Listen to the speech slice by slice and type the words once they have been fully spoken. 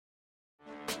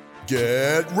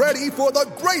Get ready for the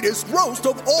greatest roast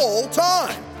of all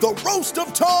time, the Roast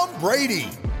of Tom Brady,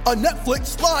 a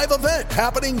Netflix live event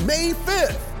happening May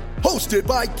 5th. Hosted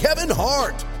by Kevin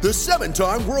Hart, the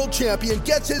 7-time world champion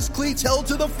gets his cleats held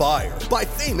to the fire by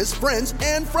famous friends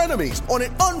and frenemies on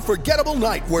an unforgettable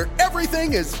night where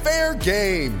everything is fair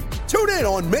game. Tune in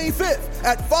on May 5th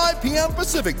at 5 p.m.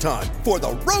 Pacific time for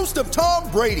the Roast of Tom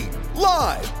Brady,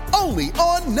 live only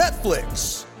on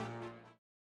Netflix.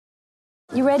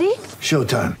 You ready?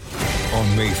 Showtime.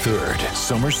 On May 3rd,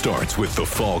 summer starts with The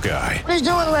Fall Guy. Let's do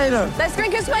it later. Let's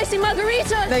drink a spicy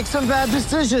margarita. Make some bad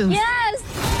decisions. Yes!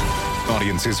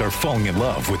 Audiences are falling in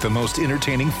love with the most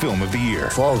entertaining film of the year.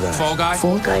 Fall Guy. Fall Guy?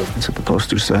 Fall guy. That's what the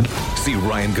poster said. See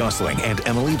Ryan Gosling and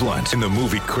Emily Blunt in the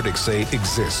movie critics say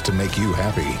exists to make you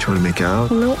happy. Trying to make it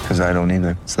out? Nope. Because I don't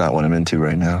either. It's not what I'm into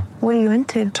right now. What are you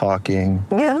into? Talking.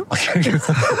 Yeah.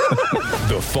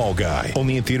 The Fall Guy.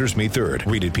 Only in theaters May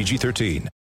 3rd. Rated PG-13.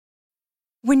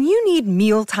 When you need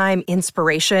mealtime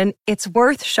inspiration, it's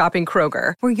worth shopping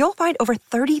Kroger, where you'll find over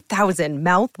 30,000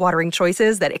 mouth-watering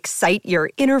choices that excite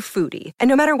your inner foodie. And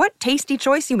no matter what tasty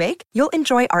choice you make, you'll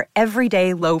enjoy our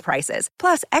everyday low prices,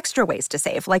 plus extra ways to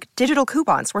save, like digital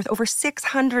coupons worth over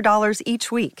 $600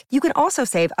 each week. You can also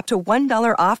save up to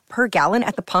 $1 off per gallon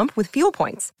at the pump with fuel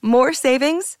points. More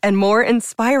savings and more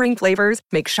inspiring flavors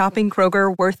make shopping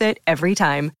Kroger worth it every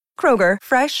time. Kroger,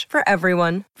 fresh for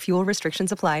everyone. Fuel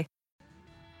restrictions apply.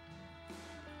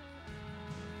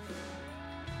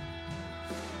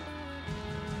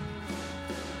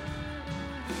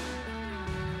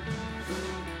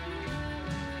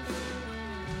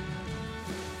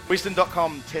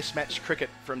 Wisden.com Test Match Cricket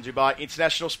from Dubai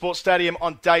International Sports Stadium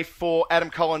on day 4. Adam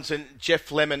Collins and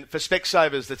Jeff Lemon for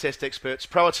Specsavers, the test experts.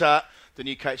 ProAtar, the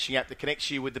new coaching app that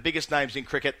connects you with the biggest names in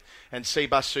cricket, and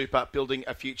Cbus Super, building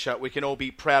a future we can all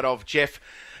be proud of. Jeff,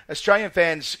 Australian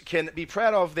fans can be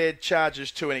proud of their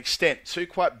charges to an extent. 2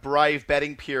 quite brave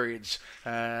batting periods,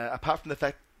 apart from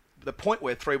the point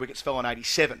where 3 wickets fell on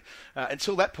 87.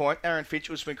 Until that point, Aaron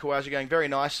Finch was Usman Khawaja going very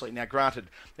nicely. Now, granted,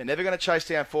 they're never going to chase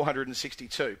down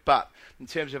 462, but in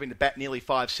terms of having to bat nearly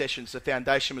 5 sessions, the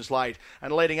foundation was laid.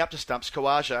 And leading up to stumps,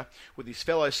 Khawaja, with his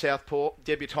fellow southpaw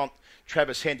debutant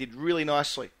Travis Hen, did really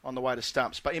nicely on the way to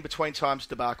stumps. But in between times,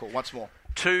 debacle once more.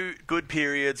 2 good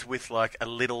periods with like a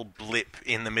little blip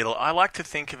in the middle. I like to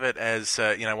think of it as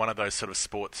one of those sort of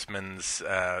sportsman's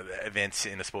events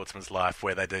in a sportsman's life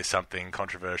where they do something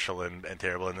controversial and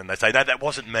terrible, and then they say, no, that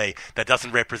wasn't me. That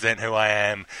doesn't represent who I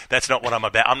am. That's not what I'm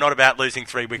about. I'm not about losing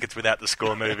 3 wickets without the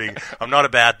score moving. I'm not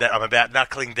about that. I'm about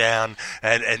knuckling down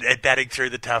and batting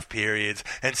through the tough periods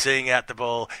and seeing out the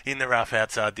ball in the rough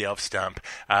outside the off stump.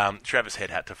 Travis Head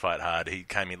had to fight hard. He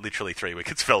came in literally 3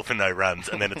 wickets, fell for no runs,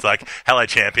 and then it's like, hello,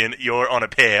 champion, you're on a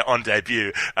pair on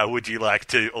debut. Would you like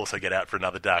to also get out for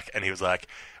another duck? And he was like,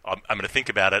 I'm going to think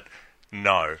about it.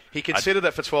 No. He considered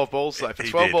that for 12 balls, though. For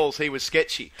 12 balls, he was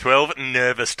sketchy. 12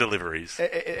 nervous deliveries.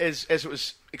 As it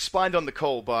was explained on the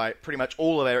call by pretty much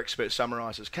all of our expert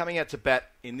summarisers, coming out to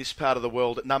bat in this part of the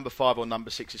world at number 5 or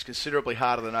number 6 is considerably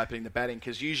harder than opening the batting,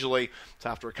 because usually it's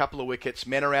after a couple of wickets,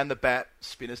 men around the bat,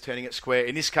 spinners turning it square.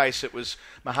 In this case, it was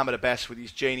Mohammad Abbas with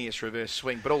his genius reverse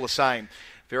swing, but all the same,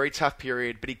 very tough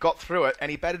period, but he got through it and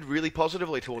he batted really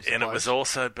positively towards the And close. it was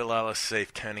also Bilal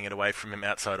Asif turning it away from him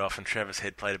outside off, and Travis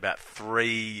Head played about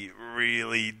 3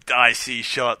 really dicey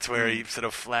shots where he sort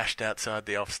of flashed outside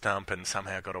the off stump and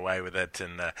somehow got away with it.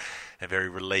 And a very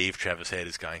relieved Travis Head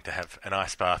is going to have an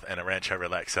ice bath and a Rancho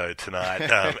Relaxo tonight,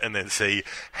 and then see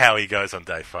how he goes on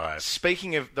day 5.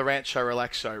 Speaking of the Rancho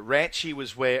Relaxo, Ranchi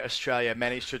was where Australia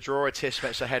managed to draw a test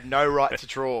match they had no right to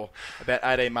draw about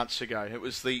 18 months ago. It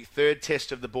was the 3rd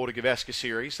test of the Border Gavaskar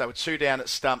series. They were 2 down at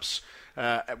stumps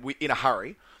in a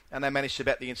hurry, and they managed to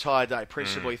bat the entire day,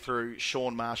 principally through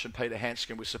Sean Marsh and Peter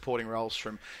Hanscom, with supporting roles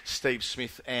from Steve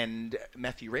Smith and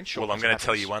Matthew Renshaw. Well, I'm going to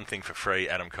tell you one thing for free,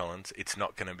 Adam Collins. It's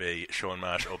not going to be Sean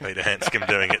Marsh or Peter Hanscom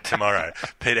doing it tomorrow.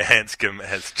 Peter Hanscom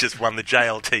has just won the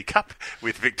JLT Cup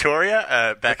with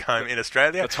Victoria back home in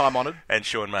Australia. The time-honoured. And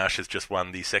Sean Marsh has just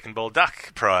won the Second Ball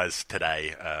Duck prize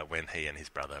today when he and his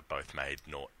brother both made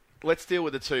naught. Let's deal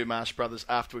with the 2 Marsh brothers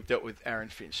after we've dealt with Aaron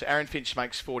Finch. So Aaron Finch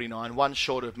makes 49, 1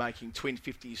 short of making twin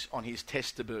 50s on his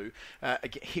test debut.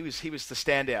 He was the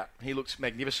standout. He looks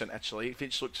magnificent, actually.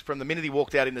 Finch looked, from the minute he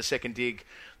walked out in the second dig,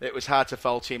 it was hard to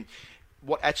fault him.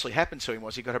 What actually happened to him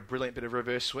was he got a brilliant bit of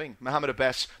reverse swing. Mohammad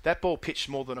Abbas, that ball pitched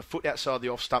more than a foot outside the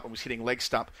off stump and was hitting leg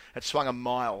stump. It swung a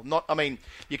mile.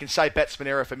 You can say batsman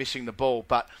error for missing the ball,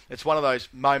 but it's one of those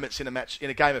moments in a match, in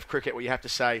a game of cricket, where you have to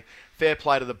say fair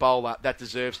play to the bowler, that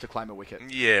deserves to claim a wicket.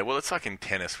 Yeah, well, it's like in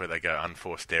tennis where they go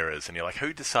unforced errors, and you're like,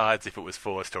 who decides if it was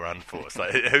forced or unforced?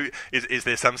 Like, who is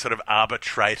there some sort of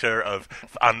arbitrator of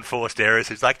unforced errors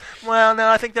who's like, well, no,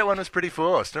 I think that one was pretty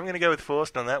forced. I'm going to go with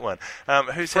forced on that one.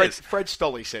 Who says? Fred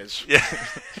Stolle says. Yeah.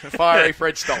 Fiery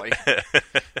Fred Stolle.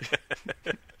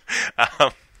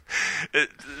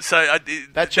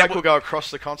 That joke will go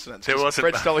across the continent.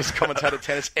 Fred Stolle's commentated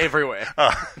tennis everywhere.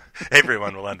 Oh,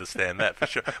 everyone will understand that for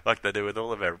sure, like they do with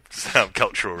all of our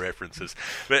cultural references.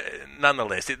 But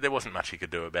nonetheless, there wasn't much he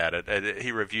could do about it.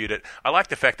 He reviewed it. I like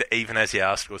the fact that even as he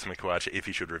asked Usman Khawaja if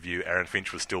he should review, Aaron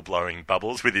Finch was still blowing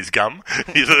bubbles with his gum.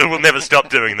 He will never stop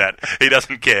doing that. He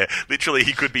doesn't care. Literally,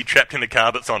 he could be trapped in a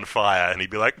car that's on fire, and he'd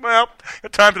be like, well,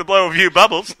 time to blow a few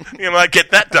bubbles. You might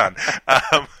get that done.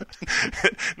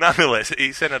 Nonetheless,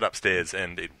 he sent it upstairs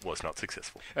and it was not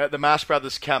successful. The Marsh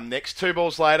brothers come next. 2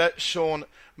 balls later, Sean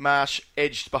Marsh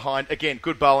edged behind. Again,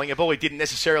 good bowling. A ball he didn't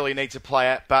necessarily need to play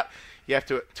at, but you have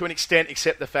to an extent,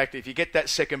 accept the fact that if you get that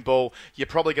second ball, you're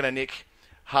probably going to nick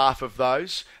half of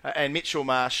those. And Mitchell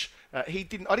Marsh, I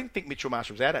didn't think Mitchell Marsh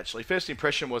was out, actually. First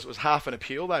impression was it was half an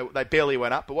appeal. They barely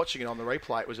went up, but watching it on the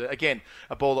replay, it was, again,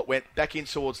 a ball that went back in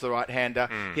towards the right-hander.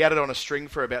 He had it on a string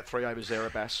for about 3 overs there,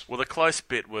 Abbas. Well, the close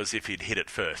bit was if he'd hit it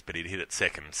first, but he'd hit it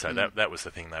second. So that was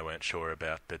the thing they weren't sure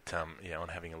about. But, on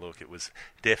having a look, it was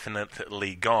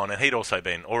definitely gone. And he'd also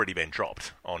already been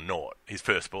dropped on naught. His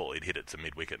first ball, he'd hit it to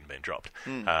mid-wicket and been dropped.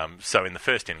 So in the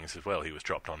first innings as well, he was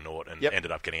dropped on naught and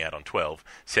ended up getting out on 12.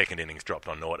 Second innings, dropped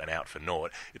on naught and out for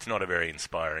naught. It's not a very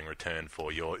inspiring return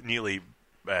for your newly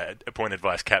appointed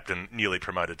vice captain, newly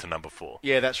promoted to number 4.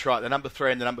 Yeah, that's right. The number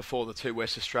 3 and the number 4, the 2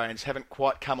 West Australians, haven't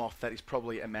quite come off. That is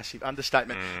probably a massive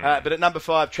understatement. But at number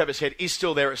 5, Travis Head is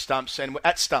still there at stumps, and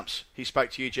at stumps, he spoke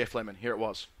to you, Jeff Lemon. Here it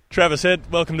was. Travis Head,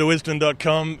 welcome to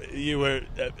Wisden.com. You were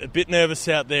a bit nervous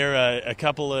out there,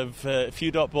 a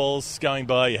few dot balls going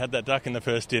by. You had that duck in the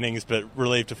first innings, but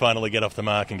relieved to finally get off the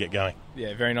mark and get going.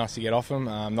 Yeah, very nice to get off him.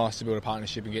 Nice to build a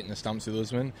partnership and get in the stumps with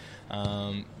Usman.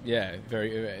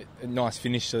 Very nice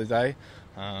finish to the day,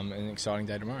 and an exciting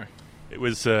day tomorrow. It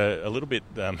was a little bit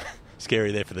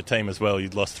scary there for the team as well.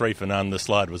 You'd lost 3 for none, the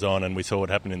slide was on, and we saw what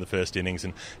happened in the first innings,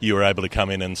 and you were able to come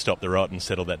in and stop the rot and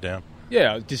settle that down.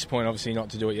 Yeah, I was disappointed obviously not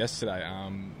to do it yesterday.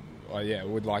 I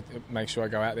would like to make sure I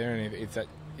go out there, and if that,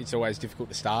 it's always difficult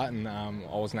to start, and I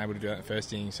wasn't able to do that in the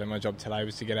first inning, so my job today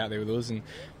was to get out there with us and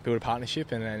build a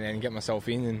partnership and get myself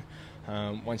in,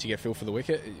 and once you get a feel for the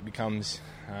wicket, it becomes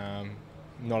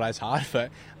not as hard,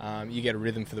 but you get a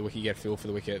rhythm for the wicket, you get a feel for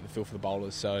the wicket, the feel for the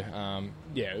bowlers, so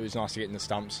it was nice to get in the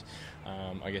stumps,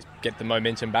 I guess get the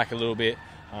momentum back a little bit.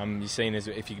 You've seen as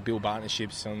if you build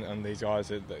partnerships on these guys,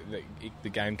 the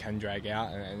game can drag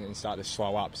out and start to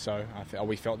slow up. So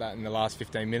we felt that in the last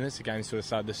 15 minutes, the game sort of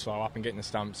started to slow up and get in the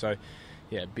stump. So,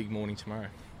 big morning tomorrow.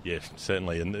 Yeah,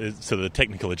 certainly. And so the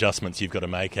technical adjustments you've got to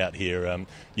make out here.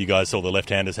 You guys saw the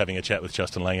left-handers having a chat with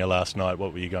Justin Langer last night.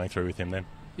 What were you going through with him then?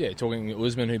 Yeah, talking to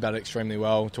Usman, who batted extremely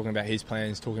well, talking about his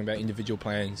plans, talking about individual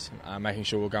plans, making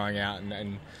sure we're going out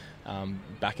and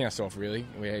backing ourselves, really.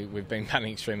 We've been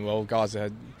batting extremely well. Guys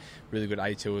had really good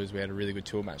A tours. We had a really good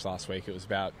tour match last week. It was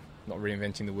about not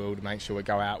reinventing the wheel to make sure we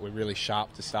go out. We're really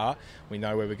sharp to start. We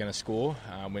know where we're going to score.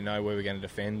 We know where we're going to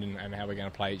defend and how we're going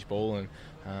to play each ball.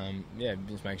 And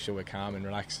just make sure we're calm and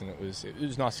relaxed. And it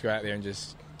was nice to go out there and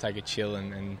just take a chill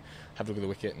and have a look at the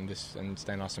wicket and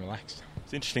stay nice and relaxed.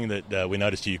 It's interesting that we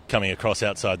noticed you coming across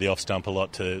outside the off stump a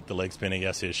lot to the leg spinner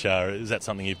Yasir Shah. Is that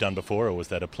something you've done before, or was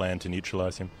that a plan to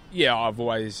neutralise him? Yeah, I've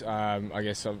always, I've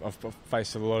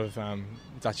faced a lot of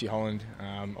Dutchy Holland,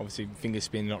 obviously finger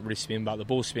spin, not wrist spin, but the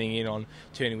ball spinning in on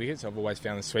turning wickets. I've always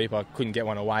found the sweep. I couldn't get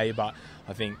one away, but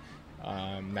I think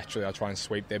naturally I try and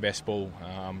sweep their best ball.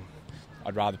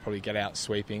 I'd rather probably get out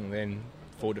sweeping than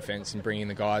full defence and bring in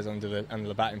the guys under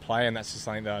the bat and play, and that's just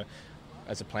something that,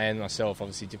 as a plan myself,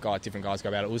 obviously different guys go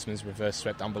about it. Usman's reverse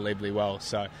swept unbelievably well,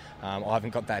 so I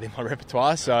haven't got that in my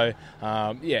repertoire. So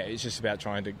it's just about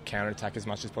trying to counter-attack as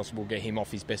much as possible, get him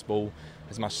off his best ball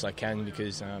as much as I can,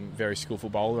 because very skillful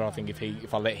bowler. I think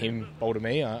if I let him bowl to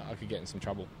me, I could get in some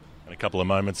trouble. And a couple of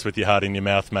moments with your heart in your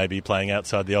mouth, maybe playing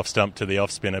outside the off stump to the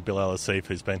off spinner Bill Al-Asif,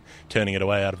 who's been turning it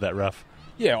away out of that rough.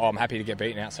 Yeah, I'm happy to get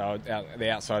beaten the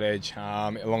outside edge,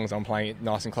 as long as I'm playing it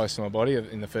nice and close to my body.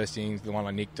 In the first innings, the one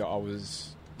I nicked, I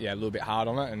was a little bit hard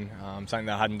on it, and something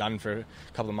that I hadn't done for a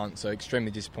couple of months, so extremely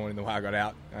disappointed in the way I got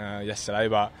out yesterday.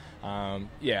 But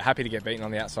happy to get beaten on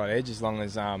the outside edge, as long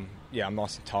as I'm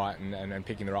nice and tight and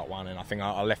picking the right one. And I think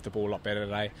I left the ball a lot better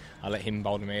today. I let him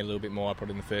bowl to me a little bit more. I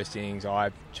put in the first innings, I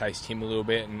chased him a little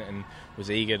bit and was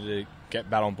eager to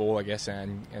get bat on ball, I guess,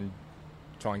 and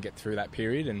try and get through that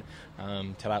period. And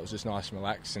today it was just nice and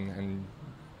relaxed, and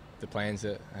the plans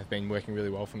that have been working really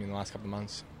well for me in the last couple of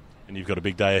months. And you've got a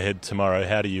big day ahead tomorrow.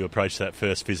 How do you approach that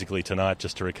first physically tonight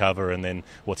just to recover, and then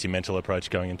what's your mental approach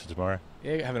going into tomorrow?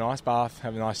 Yeah, have a nice bath,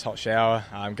 have a nice hot shower,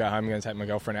 go home, I'm going to take my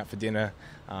girlfriend out for dinner,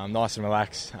 nice and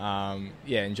relaxed,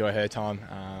 enjoy her time,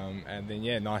 and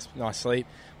then nice sleep,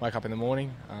 wake up in the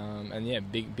morning,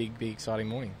 and big exciting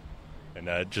morning.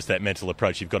 And just that mental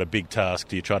approach, you've got a big task.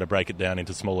 Do you try to break it down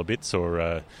into smaller bits,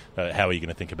 or how are you going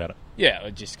to think about it? Yeah,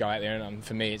 I just go out there, and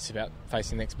for me it's about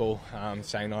facing the next ball,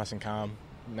 staying nice and calm,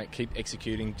 keep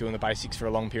executing, doing the basics for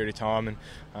a long period of time,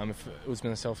 and if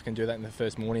Usman himself can do that in the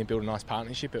first morning and build a nice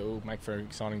partnership, it will make for an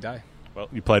exciting day. Well,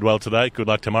 you played well today. Good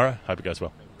luck tomorrow. Hope it goes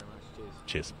well. Thank you very much.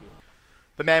 Cheers.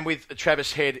 The man with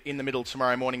Travis Head in the middle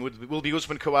tomorrow morning will be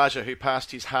Usman Khawaja, who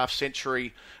passed his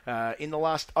half-century in the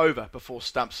last over before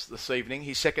stumps this evening.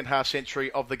 His second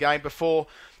half-century of the game. Before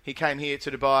he came here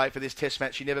to Dubai for this test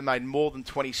match, he never made more than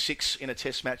 26 in a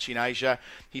test match in Asia.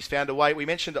 He's found a way, we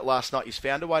mentioned it last night, he's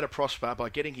found a way to prosper by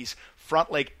getting his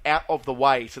front leg out of the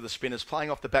way to the spinners, playing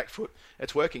off the back foot.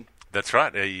 It's working. That's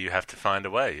right. You have to find a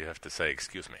way. You have to say,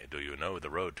 excuse me, do you know the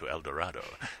road to El Dorado?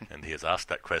 And he has asked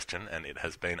that question, and it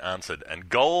has been answered. And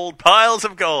gold, piles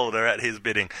of gold are at his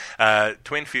bidding.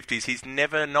 Twin 50s. He's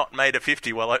never not made a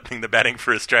 50 while opening the batting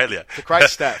for Australia. It's a great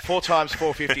stat. 4 times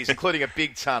 4 50s, including a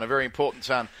big ton, a very important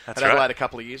ton at Adelaide a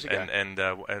couple of years ago.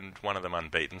 And one of them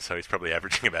unbeaten, so he's probably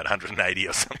averaging about 180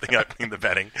 or something opening the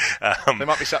batting. There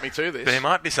might be something to this. There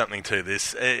might be something to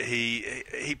this.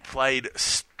 He played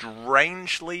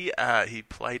strangely. He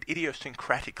played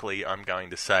idiosyncratically, I'm going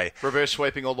to say. Reverse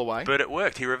sweeping all the way. But it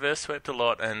worked. He reverse swept a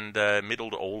lot and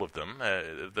middled all of them.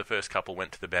 The first couple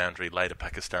went to the boundary. Later,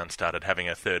 Pakistan started having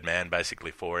a third man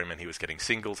basically for him, and he was getting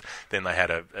singles. Then they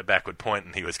had a backward point,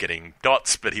 and he was getting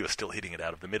dots, but he was still hitting it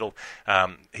out of the middle.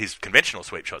 His conventional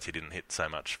sweep shots he didn't hit so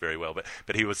much very well,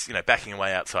 but he was backing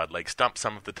away outside leg stump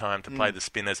some of the time to play the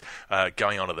spinners,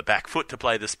 going onto the back foot to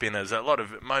play the spinners. A lot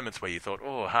of moments where you thought,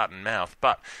 oh, heart and mouth,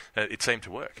 but it seemed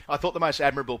to work. I thought the most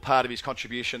admirable part of his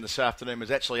contribution this afternoon was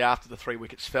actually after the 3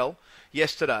 wickets fell.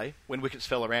 Yesterday, when wickets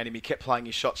fell around him, he kept playing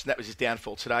his shots, and that was his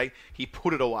downfall. Today, he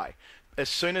put it away. As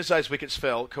soon as those wickets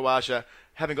fell, Khawaja,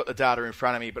 haven't got the data in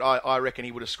front of me, but I reckon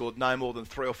he would have scored no more than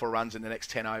 3 or 4 runs in the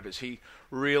next 10 overs. He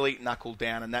really knuckled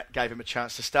down, and that gave him a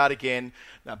chance to start again,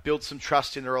 build some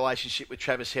trust in the relationship with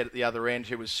Travis Head at the other end,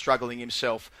 who was struggling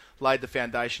himself, laid the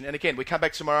foundation. And again, we come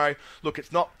back tomorrow. Look,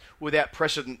 it's not without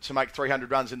precedent to make 300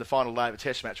 runs in the final day of a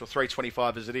test match, or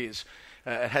 325 as it is.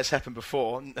 It has happened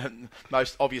before,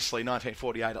 most obviously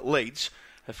 1948 at Leeds,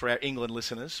 for our England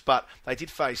listeners, but they did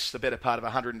face the better part of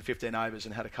 115 overs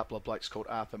and had a couple of blokes called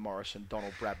Arthur Morris and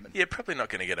Donald Bradman. Yeah, probably not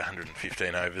going to get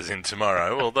 115 overs in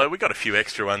tomorrow, although we got a few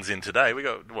extra ones in today. We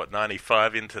got,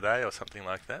 95 in today or something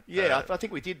like that? Yeah, I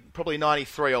think we did probably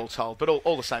 93 all told, but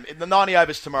all the same. In the 90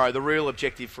 overs tomorrow, the real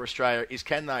objective for Australia is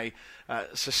can they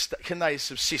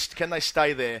subsist? Can they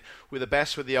stay there with a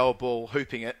bass with the old ball,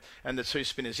 hooping it, and the 2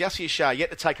 spinners? Yasir Shah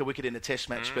yet to take a wicket in the test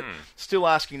match, but still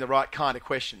asking the right kind of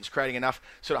questions, creating enough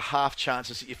sort of half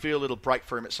chances that you feel a little break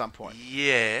for him at some point.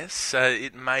 Yes,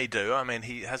 it may do. I mean,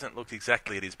 he hasn't looked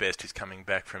exactly at his best. He's coming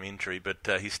back from injury, but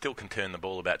he still can turn the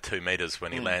ball about 2 metres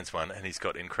when he lands one, and he's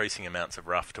got increasing amounts of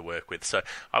rough to work with, so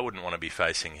I wouldn't want to be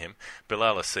facing him.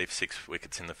 Bilal Asif, 6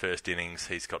 wickets in the first innings.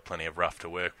 He's got plenty of rough to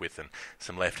work with and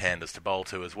some left-handers to bowl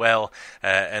to as well.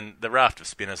 And the raft of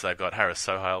spinners they've got, Haris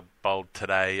Sohail bowled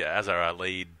today. Azhar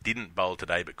Ali didn't bowl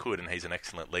today but could, and he's an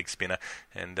excellent leg spinner.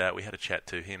 And we had a chat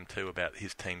to him too about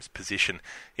his team's position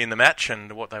in the match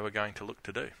and what they were going to look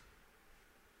to do.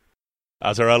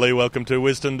 Azhar Ali, welcome to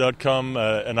Wisden.com.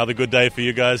 Another good day for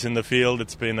you guys in the field.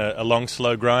 It's been a long,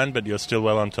 slow grind, but you're still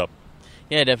well on top.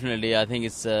 Yeah, definitely. I think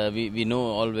it's we know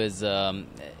always on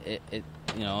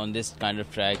this kind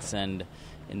of tracks and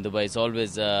in Dubai it's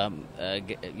always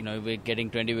we're getting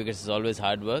 20 wickets is always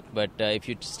hard work. But if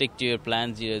you stick to your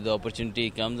plans, the opportunity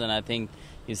comes. And I think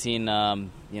you've seen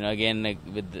again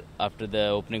after the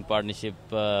opening partnership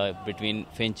between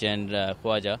Finch and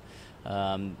Khawaja,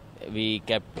 we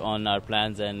kept on our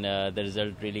plans and the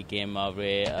result really came our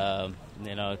way.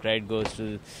 Credit goes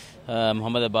to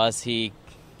Mohammad Abbas. He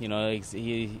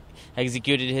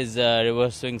executed his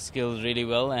reverse swing skills really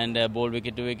well and bowled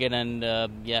wicket to wicket. And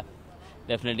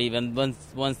definitely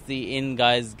once the in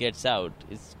guys gets out,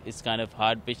 it's kind of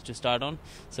hard pitch to start on.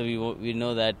 So we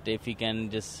know that if he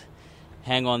can just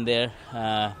hang on there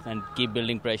and keep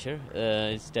building pressure,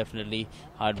 it's definitely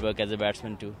hard work as a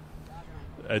batsman too.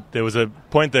 There was a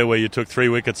point there where you took 3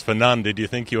 wickets for none. Did you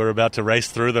think you were about to race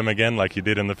through them again like you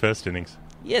did in the first innings?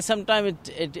 Yeah, sometimes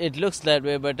it looks that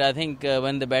way, but I think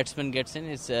when the batsman gets in,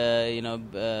 it's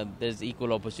there's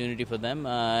equal opportunity for them,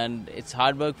 and it's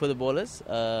hard work for the bowlers.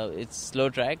 It's slow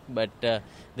track, but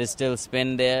there's still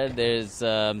spin there. There's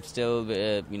still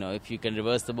if you can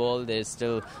reverse the ball, there's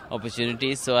still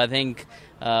opportunities. So I think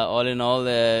all in all,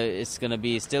 it's going to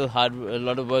be still hard, a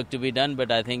lot of work to be done.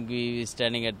 But I think we're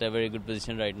standing at a very good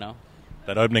position right now.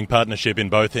 That opening partnership in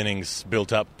both innings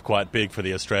built up quite big for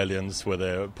the Australians. Were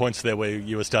there points there where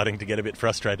you were starting to get a bit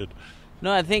frustrated?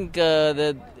 No, I think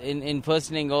that in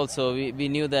first inning also we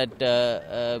knew that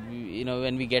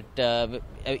when we get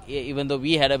even though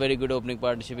we had a very good opening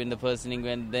partnership in the first inning,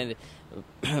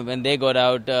 when they got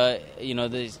out,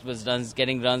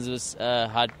 getting runs was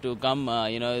hard to come.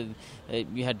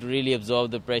 We had to really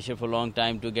absorb the pressure for a long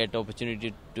time to get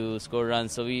opportunity to score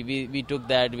runs. So we took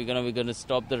that. We're gonna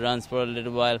stop the runs for a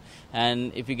little while,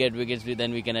 and if we get wickets,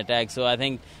 then we can attack. So I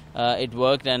think it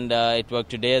worked, and it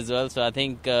worked today as well. So I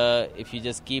think if you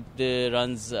just keep the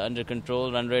runs under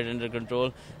control, run rate under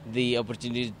control, the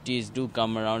opportunities do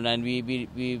come around. And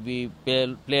we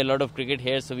play a lot of cricket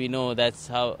here, so we know that's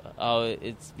how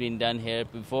it's been done here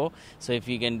before. So if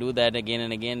we can do that again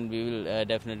and again, we will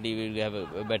definitely have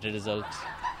a better result.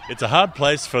 It's a hard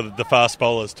place for the fast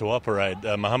bowlers to operate.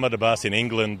 Mohammad Abbas in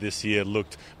England this year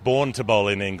looked born to bowl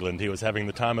in England. He was having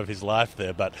the time of his life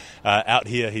there, but out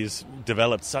here he's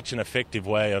developed such an effective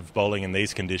way of bowling in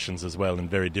these conditions as well, in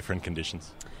very different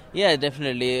conditions. Yeah,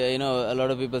 definitely. A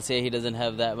lot of people say he doesn't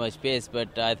have that much pace,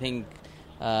 but I think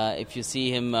if you see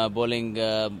him bowling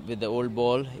with the old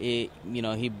ball, he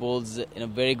bowls in a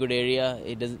very good area.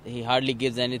 He hardly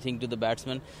gives anything to the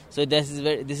batsman. So this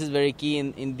is very key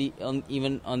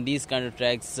even on these kind of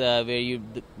tracks where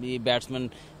the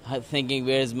batsman thinking,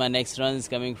 where's my next runs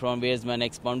coming from, where's my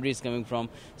next boundaries coming from.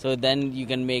 So then you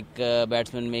can make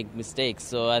batsmen make mistakes.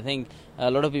 So I think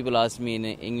a lot of people ask me in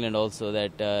England also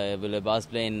that will Abbas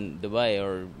play in Dubai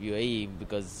or UAE,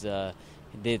 because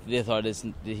they thought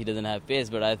he doesn't have pace,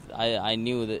 but I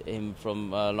knew him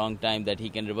from a long time that he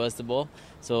can reverse the ball,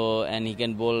 and he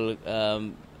can bowl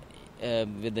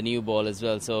with the new ball as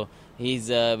well. So he's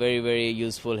very, very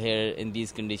useful here in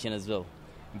these conditions as well.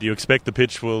 Do you expect the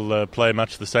pitch will play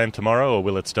much the same tomorrow, or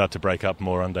will it start to break up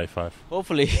more on day 5?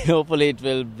 Hopefully it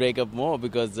will break up more,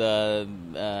 because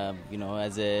on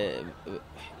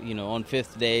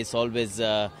fifth day it's always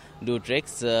do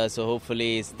tricks. So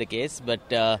hopefully it's the case,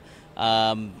 but.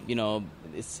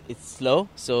 It's slow,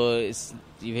 so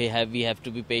we have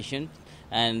to be patient.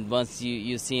 And once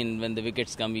you've seen when the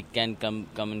wickets come, we can come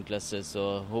in clusters.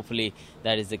 So hopefully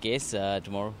that is the case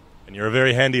tomorrow. And you're a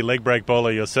very handy leg break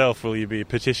bowler yourself. Will you be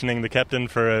petitioning the captain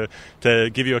to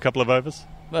give you a couple of overs?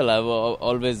 Well, I'm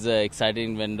always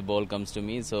excited when the ball comes to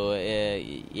me. So,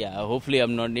 hopefully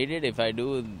I'm not needed. If I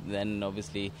do, then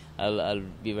obviously I'll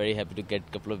be very happy to get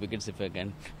a couple of wickets if I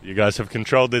can. You guys have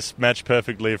controlled this match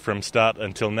perfectly from start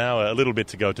until now. A little bit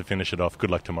to go to finish it off.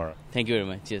 Good luck tomorrow. Thank you very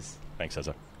much. Cheers. Thanks,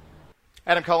 Azhar.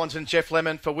 Adam Collins and Jeff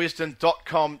Lemon for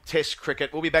Wisden.com Test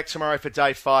Cricket. We'll be back tomorrow for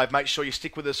day 5. Make sure you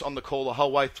stick with us on the call the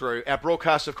whole way through. Our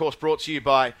broadcast, of course, brought to you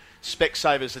by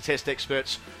Specsavers, the test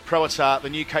experts, ProAtar, the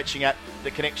new coaching app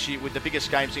that connects you with the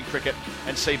biggest games in cricket,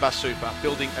 and Cbus Super,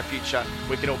 building a future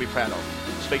we can all be proud of.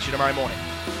 Speak to you tomorrow morning.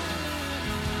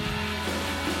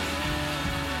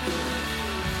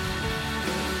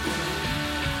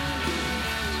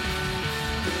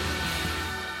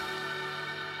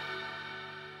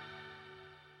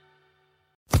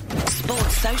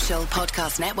 Social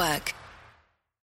Podcast Network.